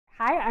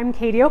Hi, I'm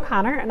Katie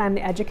O'Connor, and I'm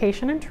the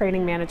Education and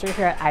Training Manager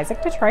here at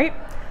Isaac Detroit.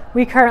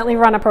 We currently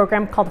run a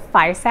program called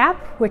FISP,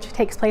 which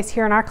takes place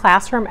here in our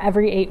classroom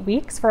every 8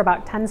 weeks for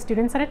about 10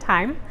 students at a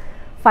time.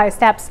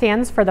 FISP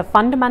stands for the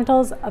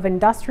Fundamentals of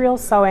Industrial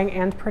Sewing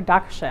and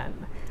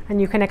Production.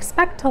 And you can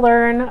expect to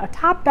learn a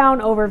top-down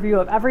overview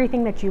of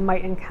everything that you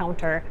might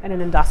encounter in an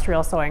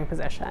industrial sewing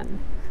position.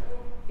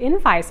 In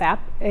FISP,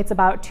 it's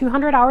about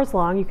 200 hours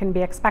long. You can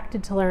be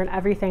expected to learn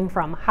everything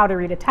from how to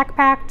read a tech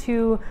pack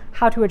to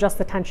how to adjust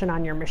the tension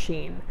on your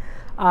machine.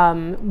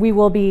 We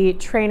will be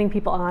training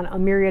people on a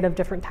myriad of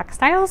different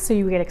textiles, so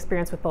you get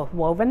experience with both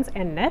wovens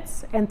and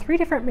knits, and 3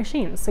 different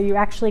machines. So you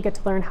actually get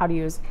to learn how to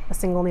use a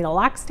single needle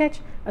lock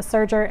stitch, a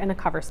serger, and a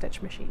cover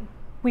stitch machine.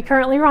 We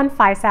currently run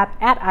FISP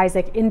at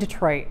Isaac in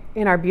Detroit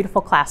in our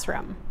beautiful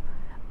classroom.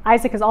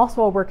 Isaac is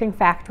also a working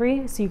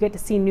factory, so you get to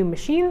see new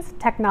machines,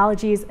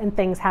 technologies, and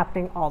things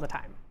happening all the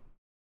time.